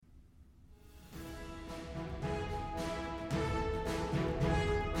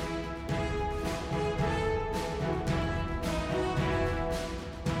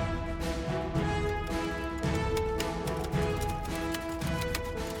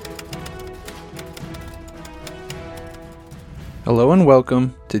Hello and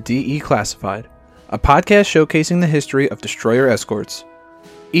welcome to DE Classified, a podcast showcasing the history of destroyer escorts.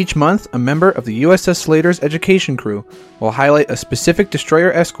 Each month, a member of the USS Slater's education crew will highlight a specific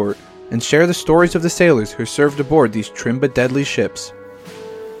destroyer escort and share the stories of the sailors who served aboard these trim but deadly ships.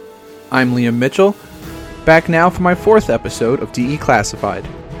 I'm Liam Mitchell, back now for my fourth episode of DE Classified.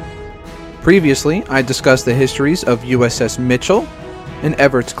 Previously, I discussed the histories of USS Mitchell, an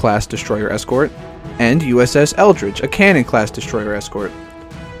Everett-class destroyer escort, and USS Eldridge, a Cannon-class destroyer escort,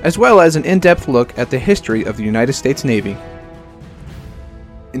 as well as an in-depth look at the history of the United States Navy.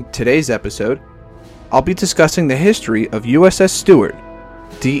 In today's episode, I'll be discussing the history of USS Stewart,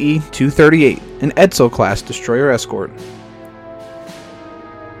 DE-238, an Edsall-class destroyer escort.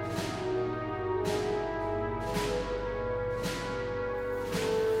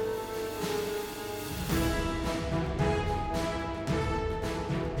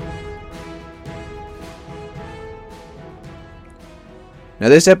 Now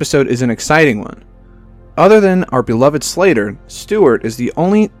this episode is an exciting one. Other than our beloved Slater, Stewart is the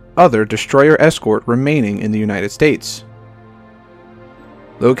only other destroyer escort remaining in the United States.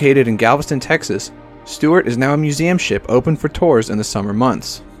 Located in Galveston, Texas, Stewart is now a museum ship open for tours in the summer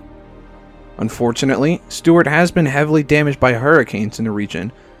months. Unfortunately, Stewart has been heavily damaged by hurricanes in the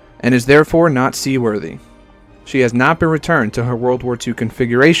region and is therefore not seaworthy. She has not been returned to her World War II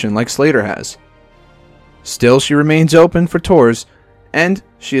configuration like Slater has. Still, she remains open for tours, and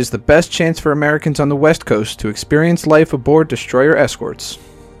she is the best chance for Americans on the West Coast to experience life aboard destroyer escorts.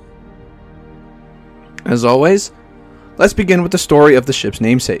 As always, let's begin with the story of the ship's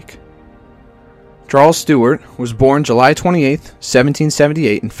namesake. Charles Stewart was born July 28,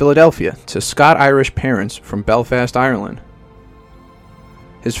 1778 in Philadelphia to Scot-Irish parents from Belfast, Ireland.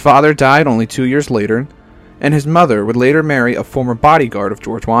 His father died only 2 years later, and his mother would later marry a former bodyguard of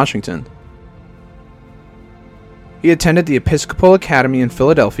George Washington. He attended the Episcopal Academy in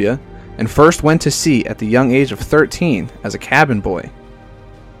Philadelphia and first went to sea at the young age of 13 as a cabin boy.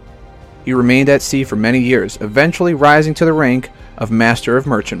 He remained at sea for many years, eventually rising to the rank of Master of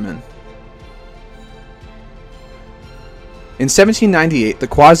Merchantmen. In 1798, the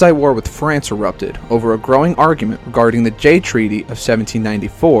quasi-war with France erupted over a growing argument regarding the Jay Treaty of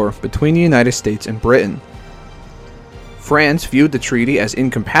 1794 between the United States and Britain. France viewed the treaty as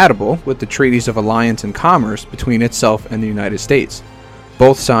incompatible with the treaties of alliance and commerce between itself and the United States,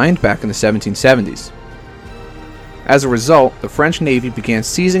 both signed back in the 1770s. As a result, the French Navy began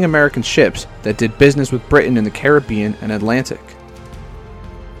seizing American ships that did business with Britain in the Caribbean and Atlantic.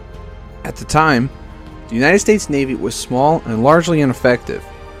 At the time, the United States Navy was small and largely ineffective,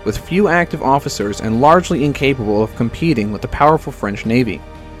 with few active officers and largely incapable of competing with the powerful French Navy.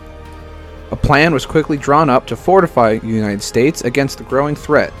 A plan was quickly drawn up to fortify the United States against the growing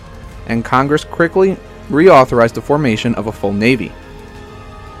threat, and Congress quickly reauthorized the formation of a full navy.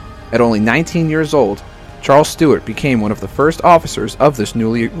 At only 19 years old, Charles Stewart became one of the first officers of this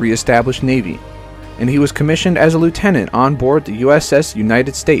newly reestablished navy, and he was commissioned as a lieutenant on board the USS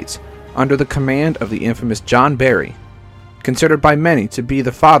United States under the command of the infamous John Barry, considered by many to be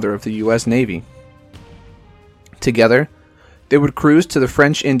the father of the U.S. Navy. Together, they would cruise to the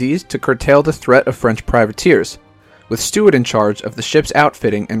French Indies to curtail the threat of French privateers, with Stewart in charge of the ship's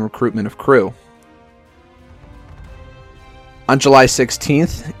outfitting and recruitment of crew. On July 16,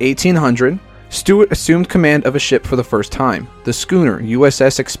 1800, Stewart assumed command of a ship for the first time, the schooner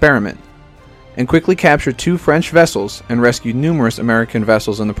USS Experiment, and quickly captured 2 French vessels and rescued numerous American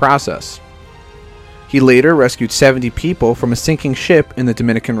vessels in the process. He later rescued 70 people from a sinking ship in the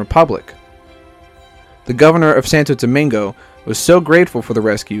Dominican Republic. The governor of Santo Domingo was so grateful for the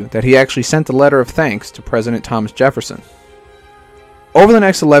rescue that he actually sent a letter of thanks to President Thomas Jefferson. Over the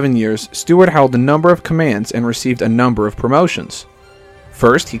next 11 years, Stewart held a number of commands and received a number of promotions.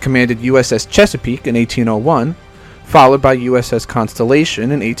 First, he commanded USS Chesapeake in 1801, followed by USS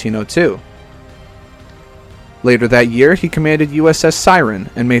Constellation in 1802. Later that year, he commanded USS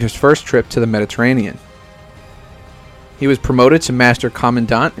Siren and made his first trip to the Mediterranean. He was promoted to Master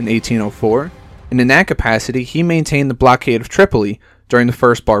Commandant in 1804, and in that capacity, he maintained the blockade of Tripoli during the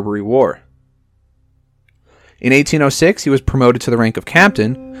First Barbary War. In 1806, he was promoted to the rank of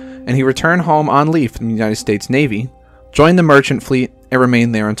captain, and he returned home on leave from the United States Navy, joined the merchant fleet, and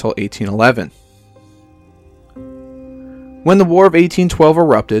remained there until 1811. When the War of 1812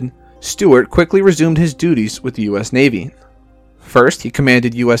 erupted, Stewart quickly resumed his duties with the U.S. Navy. First, he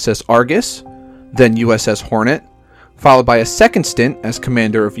commanded USS Argus, then USS Hornet, followed by a second stint as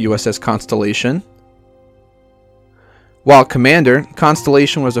commander of USS Constellation. While commander,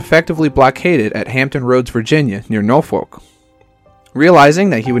 Constellation was effectively blockaded at Hampton Roads, Virginia, near Norfolk. Realizing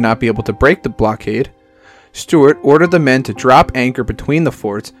that he would not be able to break the blockade, Stuart ordered the men to drop anchor between the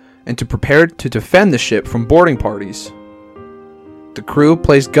forts and to prepare to defend the ship from boarding parties. The crew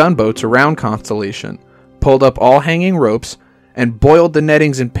placed gunboats around Constellation, pulled up all hanging ropes, and boiled the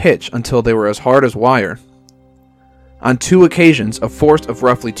nettings in pitch until they were as hard as wire. On 2 occasions, a force of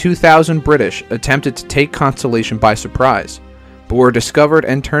roughly 2,000 British attempted to take Constellation by surprise, but were discovered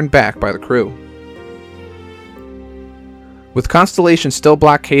and turned back by the crew. With Constellation still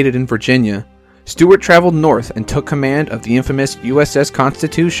blockaded in Virginia, Stuart traveled north and took command of the infamous USS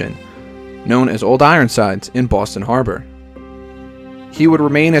Constitution, known as Old Ironsides, in Boston Harbor. He would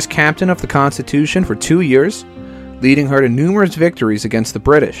remain as captain of the Constitution for 2 years, leading her to numerous victories against the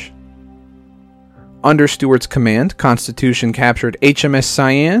British. Under Stuart's command, Constitution captured HMS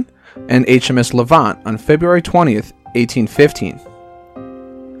Cyane and HMS Levant on February 20th, 1815.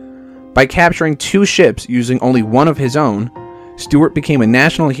 By capturing 2 ships using only one of his own, Stuart became a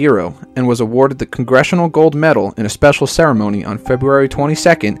national hero and was awarded the Congressional Gold Medal in a special ceremony on February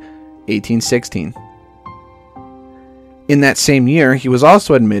 22nd, 1816. In that same year, he was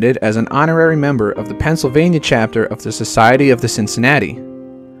also admitted as an honorary member of the Pennsylvania chapter of the Society of the Cincinnati.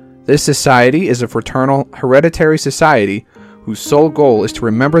 This society is a fraternal, hereditary society whose sole goal is to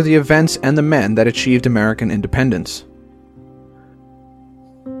remember the events and the men that achieved American independence.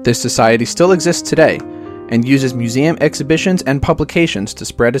 This society still exists today and uses museum exhibitions and publications to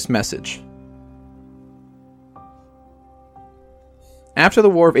spread its message. After the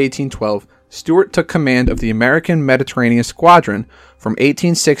War of 1812, Stuart took command of the American Mediterranean Squadron from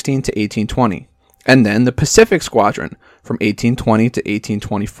 1816 to 1820, and then the Pacific Squadron from 1820 to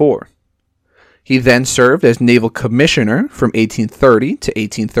 1824. He then served as Naval Commissioner from 1830 to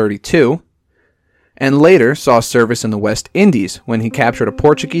 1832, and later saw service in the West Indies when he captured a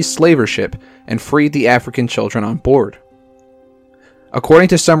Portuguese slaver ship and freed the African children on board. According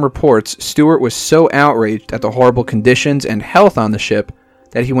to some reports, Stuart was so outraged at the horrible conditions and health on the ship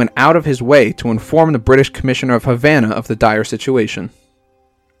that he went out of his way to inform the British Commissioner of Havana of the dire situation.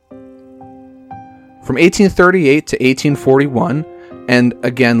 From 1838 to 1841, and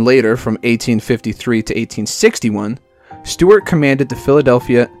again later from 1853 to 1861, Stuart commanded the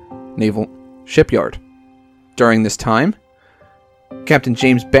Philadelphia Naval Shipyard. During this time, Captain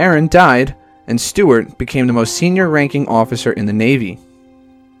James Barron died, and Stuart became the most senior-ranking officer in the Navy.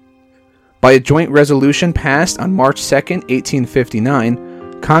 By a joint resolution passed on March 2,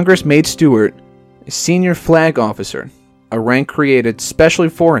 1859, Congress made Stuart a senior flag officer, a rank created specially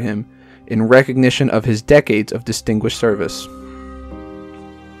for him in recognition of his decades of distinguished service.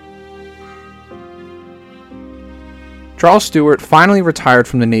 Charles Stuart finally retired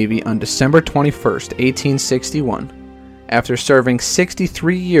from the Navy on December 21, 1861, after serving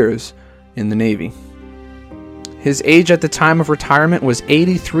 63 years in the Navy. His age at the time of retirement was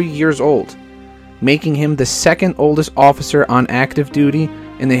 83 years old, making him the second oldest officer on active duty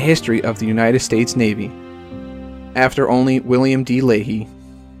in the history of the United States Navy, after only William D. Leahy.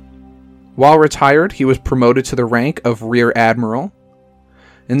 While retired, he was promoted to the rank of Rear Admiral,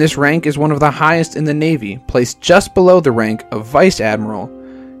 and this rank is one of the highest in the Navy, placed just below the rank of Vice Admiral,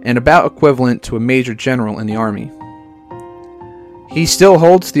 and about equivalent to a Major General in the Army. He still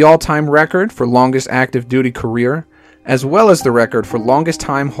holds the all-time record for longest active duty career, as well as the record for longest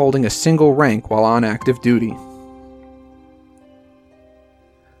time holding a single rank while on active duty.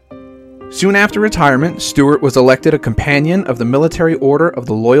 Soon after retirement, Stuart was elected a companion of the Military Order of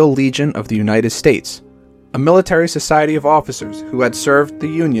the Loyal Legion of the United States, a military society of officers who had served the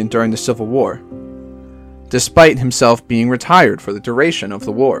Union during the Civil War, despite himself being retired for the duration of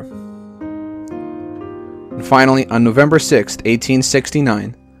the war. And finally, on November 6,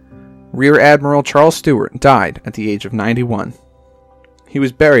 1869, Rear Admiral Charles Stuart died at the age of 91. He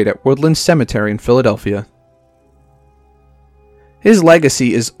was buried at Woodland Cemetery in Philadelphia. His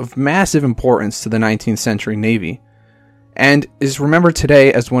legacy is of massive importance to the 19th century Navy, and is remembered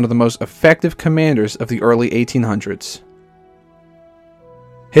today as one of the most effective commanders of the early 1800s.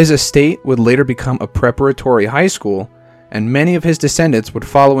 His estate would later become a preparatory high school, and many of his descendants would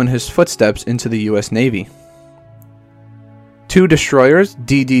follow in his footsteps into the U.S. Navy. 2 destroyers,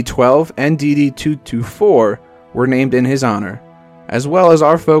 DD-12 and DD-224, were named in his honor, as well as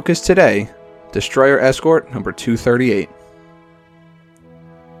our focus today, Destroyer Escort number 238.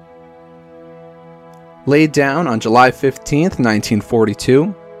 Laid down on July 15,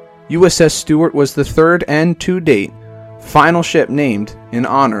 1942, USS Stuart was the third and, to date, final ship named in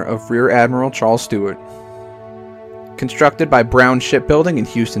honor of Rear Admiral Charles Stuart. Constructed by Brown Shipbuilding in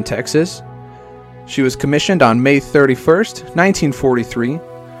Houston, Texas, she was commissioned on May 31, 1943,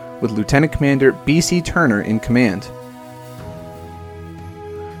 with Lieutenant Commander B.C. Turner in command.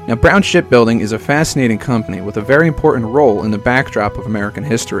 Now, Brown Shipbuilding is a fascinating company with a very important role in the backdrop of American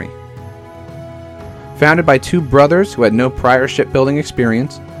history. Founded by two brothers who had no prior shipbuilding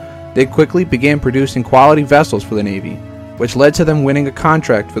experience, they quickly began producing quality vessels for the Navy, which led to them winning a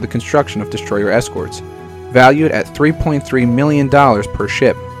contract for the construction of destroyer escorts, valued at $3.3 million per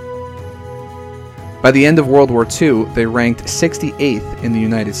ship. By the end of World War II, they ranked 68th in the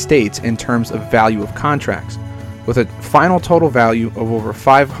United States in terms of value of contracts, with a final total value of over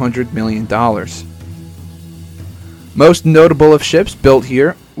 $500 million. Most notable of ships built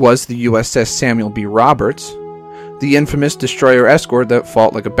here was the USS Samuel B. Roberts, the infamous destroyer escort that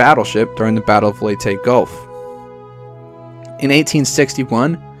fought like a battleship during the Battle of Leyte Gulf. In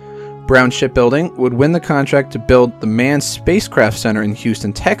 1861, Brown Shipbuilding would win the contract to build the Manned Spacecraft Center in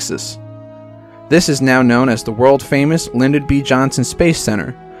Houston, Texas. This is now known as the world-famous Lyndon B. Johnson Space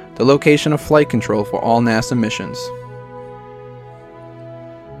Center, the location of flight control for all NASA missions.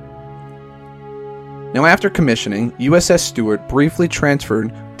 Now, after commissioning, USS Stuart briefly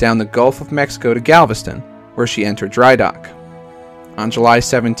transferred down the Gulf of Mexico to Galveston, where she entered dry dock. On July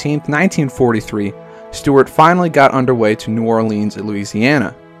 17, 1943, Stuart finally got underway to New Orleans,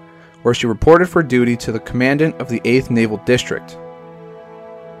 Louisiana, where she reported for duty to the commandant of the 8th Naval District.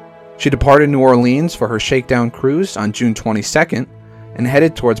 She departed New Orleans for her shakedown cruise on June 22nd and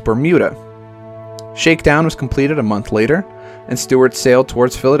headed towards Bermuda. Shakedown was completed a month later, and Stuart sailed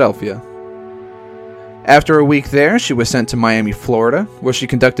towards Philadelphia. After a week there, she was sent to Miami, Florida, where she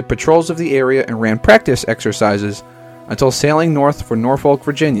conducted patrols of the area and ran practice exercises until sailing north for Norfolk,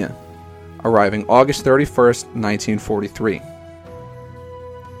 Virginia, arriving August 31st, 1943.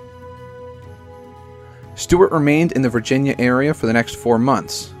 Stuart remained in the Virginia area for the next 4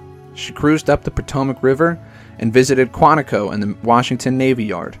 months. She cruised up the Potomac River and visited Quantico and the Washington Navy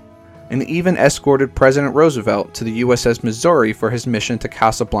Yard, and even escorted President Roosevelt to the USS Missouri for his mission to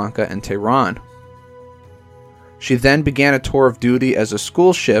Casablanca and Tehran. She then began a tour of duty as a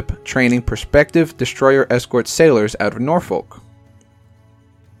school ship training prospective destroyer escort sailors out of Norfolk.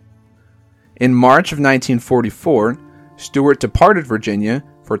 In March of 1944, Stuart departed Virginia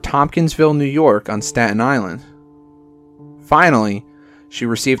for Tompkinsville, New York on Staten Island. Finally, she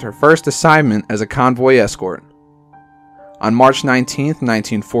received her first assignment as a convoy escort. On March 19,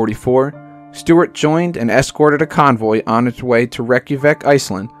 1944, Stuart joined and escorted a convoy on its way to Reykjavik,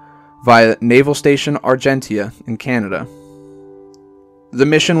 Iceland, via Naval Station Argentia in Canada. The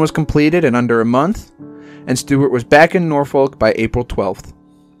mission was completed in under a month, and Stuart was back in Norfolk by April 12th.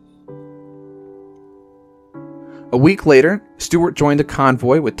 A week later, Stuart joined a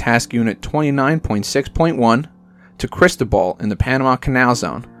convoy with Task Unit 29.6.1 to Cristobal in the Panama Canal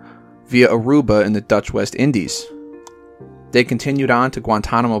Zone, via Aruba in the Dutch West Indies. They continued on to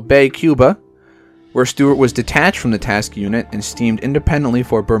Guantanamo Bay, Cuba, where Stuart was detached from the task unit and steamed independently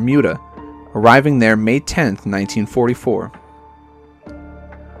for Bermuda, arriving there May 10, 1944.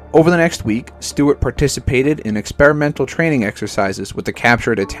 Over the next week, Stuart participated in experimental training exercises with the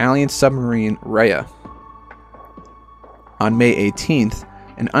captured Italian submarine Rhea. On May 18th,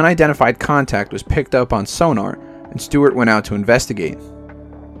 an unidentified contact was picked up on sonar, and Stuart went out to investigate.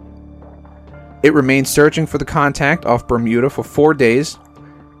 It remained searching for the contact off Bermuda for 4 days,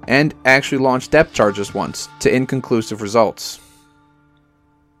 and actually launched depth charges once, to inconclusive results.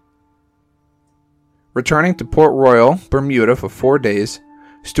 Returning to Port Royal, Bermuda for 4 days,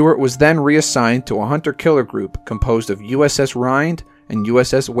 Stuart was then reassigned to a hunter-killer group composed of USS Rhind and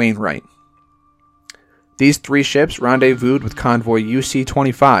USS Wainwright. These 3 ships rendezvoused with convoy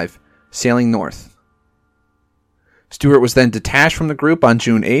UC-25, sailing north. Stuart was then detached from the group on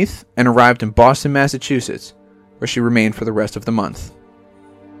June 8th and arrived in Boston, Massachusetts, where she remained for the rest of the month.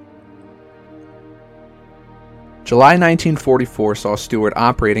 July 1944 saw Stuart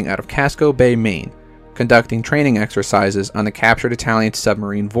operating out of Casco Bay, Maine, conducting training exercises on the captured Italian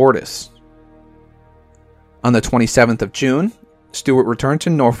submarine Vortis. On the 27th of June, Stuart returned to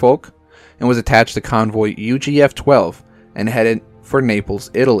Norfolk and was attached to convoy UGF-12 and headed for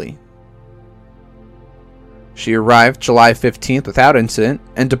Naples, Italy. She arrived July 15th without incident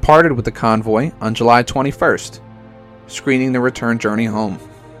and departed with the convoy on July 21st, screening the return journey home.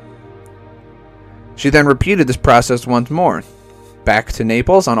 She then repeated this process once more, back to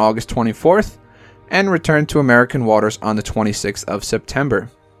Naples on August 24th, and returned to American waters on the 26th of September,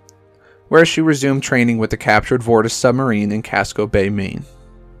 where she resumed training with the captured Vortis submarine in Casco Bay, Maine.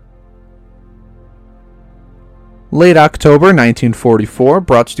 Late October 1944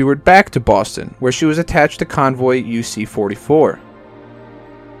 brought Stuart back to Boston, where she was attached to convoy UC-44.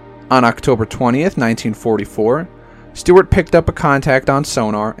 On October 20th, 1944, Stuart picked up a contact on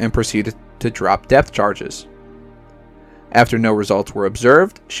sonar and proceeded to drop depth charges. After no results were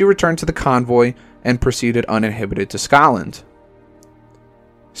observed, she returned to the convoy and proceeded uninhibited to Scotland.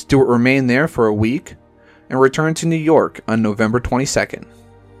 Stewart remained there for a week and returned to New York on November 22nd.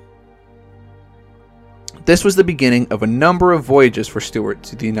 This was the beginning of a number of voyages for Stewart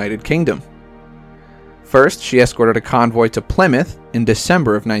to the United Kingdom. First, she escorted a convoy to Plymouth in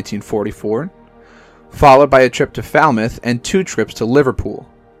December of 1944, followed by a trip to Falmouth and 2 trips to Liverpool.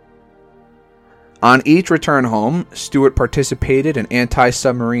 On each return home, Stewart participated in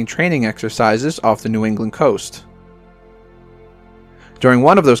anti-submarine training exercises off the New England coast. During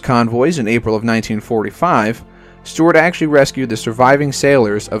one of those convoys in April of 1945, Stewart actually rescued the surviving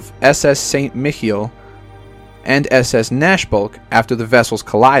sailors of SS St. Michiel and SS Nashbulk after the vessels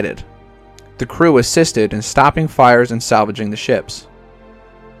collided. The crew assisted in stopping fires and salvaging the ships.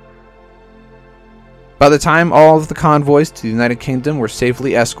 By the time all of the convoys to the United Kingdom were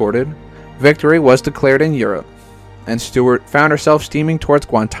safely escorted, victory was declared in Europe, and Stewart found herself steaming towards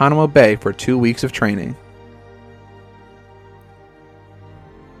Guantanamo Bay for 2 weeks of training.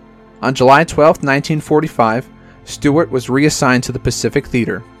 On July 12, 1945, Stewart was reassigned to the Pacific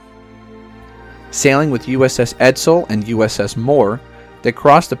Theater. Sailing with USS Edsall and USS Moore, they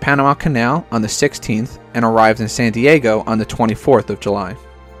crossed the Panama Canal on the 16th and arrived in San Diego on the 24th of July.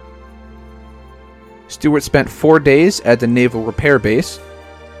 Stewart spent 4 days at the Naval Repair Base,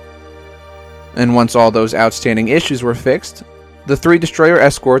 and once all those outstanding issues were fixed, the 3 destroyer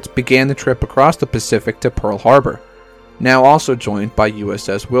escorts began the trip across the Pacific to Pearl Harbor, now also joined by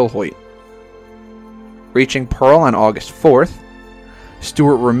USS Wilhoit. Reaching Pearl on August 4th,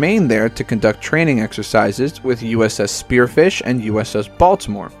 Stewart remained there to conduct training exercises with USS Spearfish and USS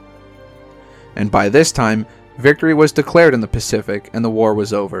Baltimore. And by this time, victory was declared in the Pacific and the war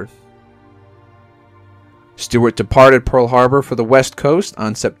was over. Stewart departed Pearl Harbor for the West Coast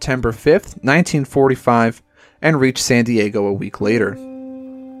on September 5th, 1945, and reached San Diego a week later.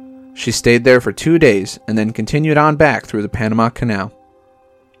 She stayed there for 2 days and then continued on back through the Panama Canal.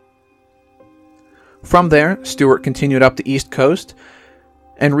 From there, Stewart continued up the East Coast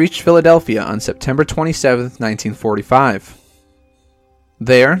and reached Philadelphia on September 27, 1945.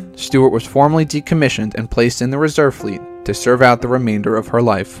 There, Stewart was formally decommissioned and placed in the reserve fleet to serve out the remainder of her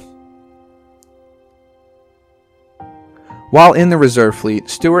life. While in the reserve fleet,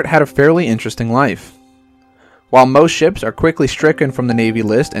 Stewart had a fairly interesting life. While most ships are quickly stricken from the Navy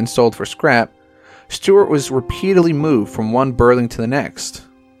list and sold for scrap, Stewart was repeatedly moved from one berthing to the next.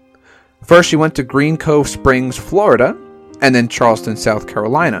 First, she went to Green Cove Springs, Florida, and then Charleston, South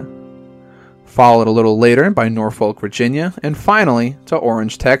Carolina, followed a little later by Norfolk, Virginia, and finally to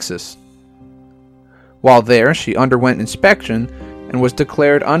Orange, Texas. While there, she underwent inspection and was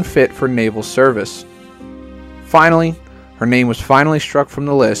declared unfit for naval service. Finally, her name was finally struck from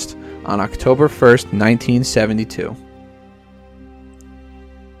the list on October 1st, 1972.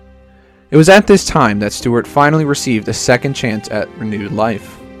 It was at this time that Stewart finally received a second chance at renewed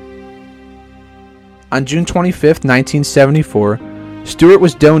life. On June 25, 1974, Stewart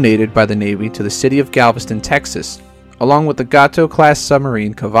was donated by the Navy to the city of Galveston, Texas, along with the Gato-class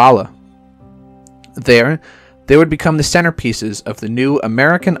submarine Kavala. There, they would become the centerpieces of the new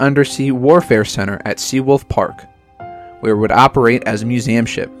American Undersea Warfare Center at Seawolf Park, where it would operate as a museum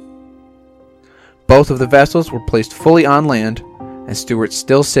ship. Both of the vessels were placed fully on land, and Stewart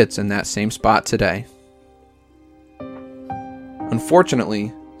still sits in that same spot today.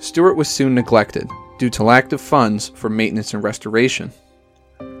 Unfortunately, Stewart was soon neglected due to lack of funds for maintenance and restoration.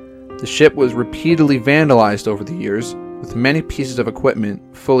 The ship was repeatedly vandalized over the years, with many pieces of equipment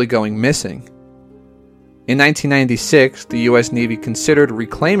fully going missing. In 1996, the U.S. Navy considered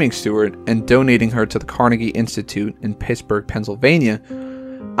reclaiming Stewart and donating her to the Carnegie Institute in Pittsburgh, Pennsylvania,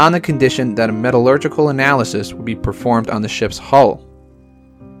 on the condition that a metallurgical analysis would be performed on the ship's hull.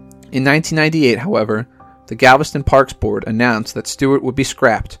 In 1998, however, the Galveston Parks Board announced that Stewart would be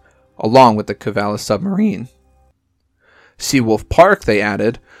scrapped, along with the Kavala submarine. Seawolf Park, they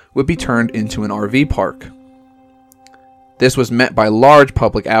added, would be turned into an RV park. This was met by large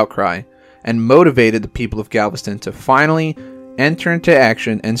public outcry and motivated the people of Galveston to finally enter into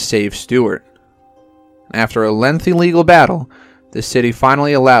action and save Stewart. After a lengthy legal battle, the city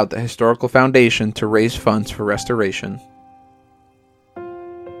finally allowed the Historical Foundation to raise funds for restoration.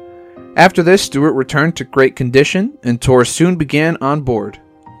 After this, Stewart returned to great condition and tours soon began on board.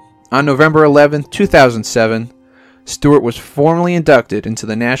 On November 11, 2007, Stewart was formally inducted into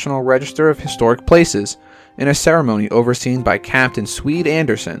the National Register of Historic Places in a ceremony overseen by Captain Swede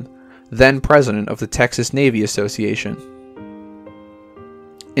Anderson, then president of the Texas Navy Association.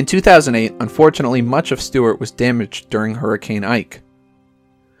 In 2008, unfortunately, much of Stewart was damaged during Hurricane Ike.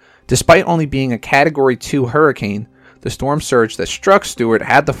 Despite only being a Category 2 hurricane, the storm surge that struck Stewart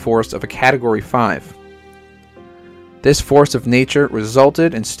had the force of a Category 5. This force of nature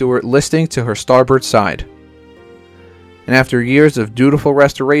resulted in Stewart listing to her starboard side. And after years of dutiful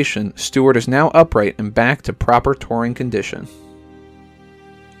restoration, Stewart is now upright and back to proper touring condition.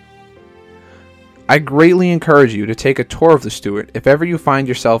 I greatly encourage you to take a tour of the Stewart if ever you find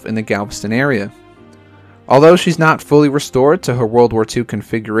yourself in the Galveston area. Although she's not fully restored to her World War II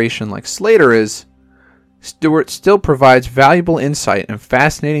configuration like Slater is, Stewart still provides valuable insight and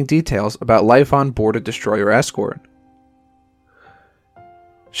fascinating details about life on board a destroyer escort.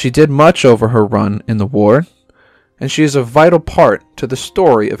 She did much over her run in the war, and she is a vital part to the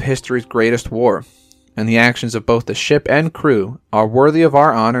story of history's greatest war, and the actions of both the ship and crew are worthy of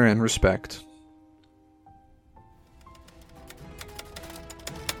our honor and respect.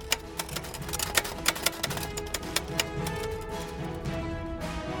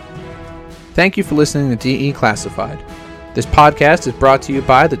 Thank you for listening to DE Classified. This podcast is brought to you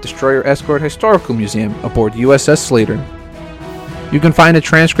by the Destroyer Escort Historical Museum aboard USS Slater. You can find a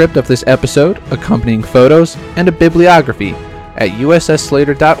transcript of this episode, accompanying photos, and a bibliography at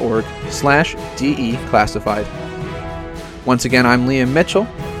ussslater.org/DE Classified. Once again, I'm Liam Mitchell,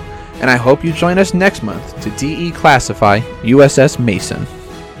 and I hope you join us next month to DE Classify USS Mason.